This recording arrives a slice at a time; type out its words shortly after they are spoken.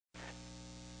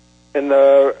in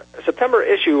the September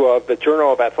issue of the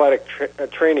Journal of Athletic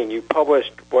Training, you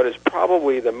published what is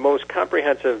probably the most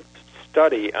comprehensive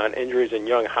study on injuries in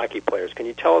young hockey players. Can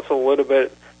you tell us a little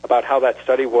bit about how that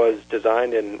study was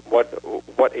designed and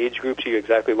what age groups you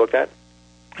exactly looked at?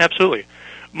 Absolutely.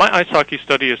 My ice hockey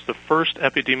study is the first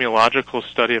epidemiological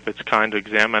study of its kind to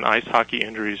examine ice hockey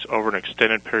injuries over an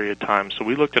extended period of time. So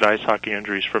we looked at ice hockey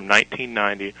injuries from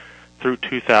 1990 through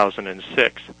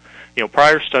 2006.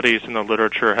 Prior studies in the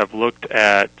literature have looked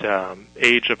at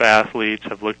age of athletes,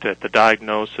 have looked at the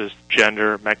diagnosis,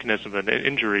 gender, mechanism of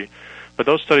injury, but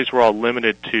those studies were all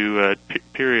limited to a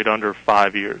period under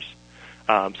 5 years.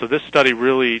 So this study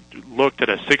really looked at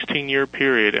a 16-year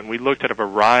period, and we looked at a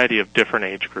variety of different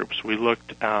age groups. We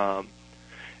looked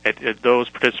at those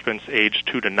participants aged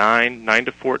 2 to 9, 9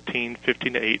 to 14,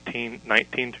 15 to 18,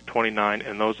 19 to 29,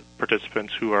 and those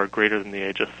participants who are greater than the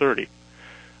age of 30.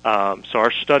 So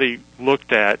our study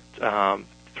looked at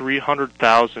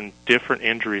 300,000 different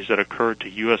injuries that occurred to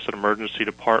U.S. emergency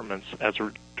departments as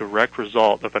a direct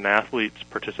result of an athlete's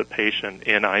participation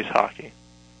in ice hockey.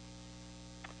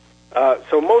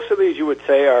 So most of these, you would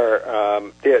say, are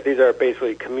these are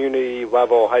basically community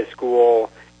level, high school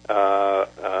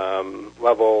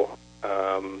level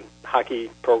hockey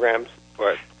programs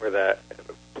where the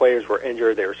players were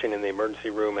injured, they were seen in the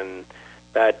emergency room, and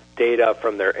that data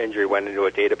from their injury went into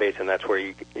a database, and that's where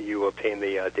you obtained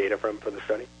the data from for the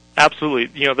study? Absolutely.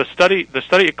 The study,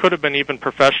 it could have been even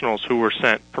professionals who were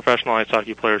sent, professional ice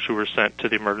hockey players who were sent to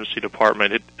the emergency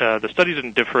department. The study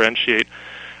didn't differentiate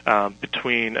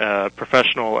between a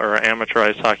professional or amateur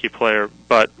ice hockey player,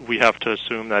 but we have to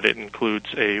assume that it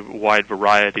includes a wide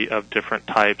variety of different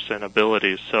types and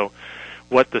abilities. So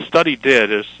what the study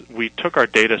did is we took our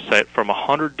data set from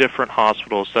 100 different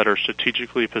hospitals that are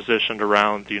strategically positioned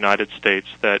around the United States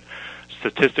that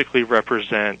statistically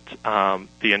represent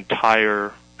the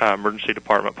entire emergency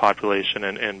department population,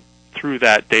 and through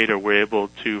that data we're able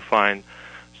to find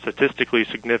statistically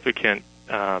significant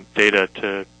data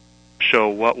to show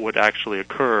what would actually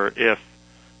occur if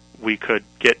we could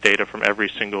get data from every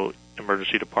single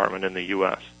emergency department in the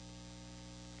U.S.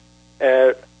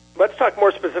 Let's talk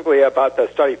more specifically about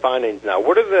the study findings now.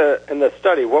 In the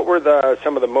study, what were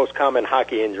some of the most common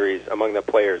hockey injuries among the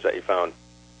players that you found?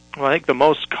 Well, I think the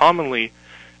most commonly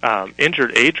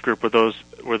injured age group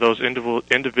were those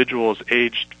individuals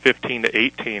aged 15 to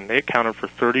 18. They accounted for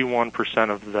 31%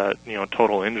 of the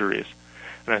total injuries.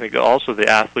 And I think also the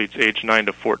athletes aged 9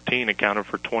 to 14 accounted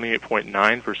for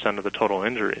 28.9% of the total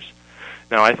injuries.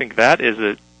 Now, I think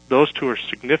those two are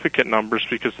significant numbers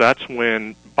because that's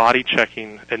when body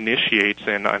checking initiates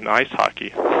in ice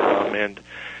hockey. And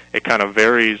it kind of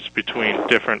varies between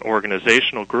different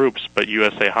organizational groups, but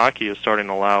USA Hockey is starting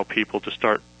to allow people to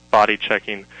start body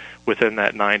checking within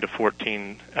that 9 to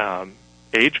 14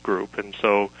 age group. And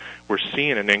so we're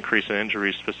seeing an increase in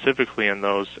injuries specifically in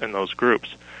those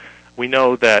groups. We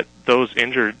know that those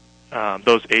injured,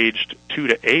 those aged 2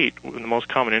 to 8, the most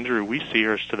common injury we see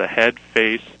is to the head,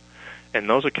 face, and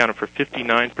those accounted for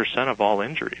 59% of all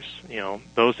injuries.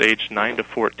 Those aged 9 to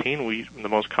 14, the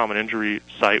most common injury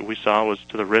site we saw was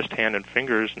to the wrist, hand, and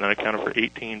fingers, and that accounted for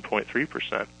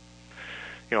 18.3%.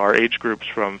 Our age groups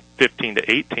from 15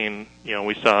 to 18,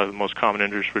 we saw the most common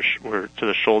injuries were to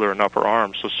the shoulder and upper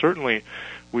arm. So certainly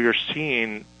we are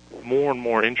seeing more and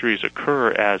more injuries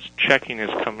occur as checking is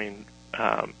coming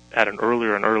at an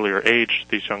earlier and earlier age to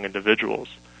these young individuals.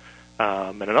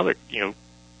 And another,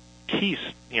 key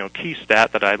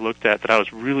stat that I looked at that I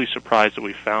was really surprised that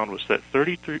we found was that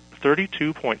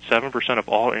 32.7% of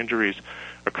all injuries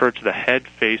occurred to the head,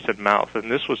 face, and mouth. And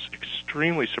this was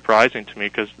extremely surprising to me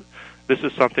because this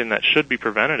is something that should be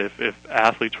prevented if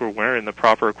athletes were wearing the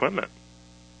proper equipment.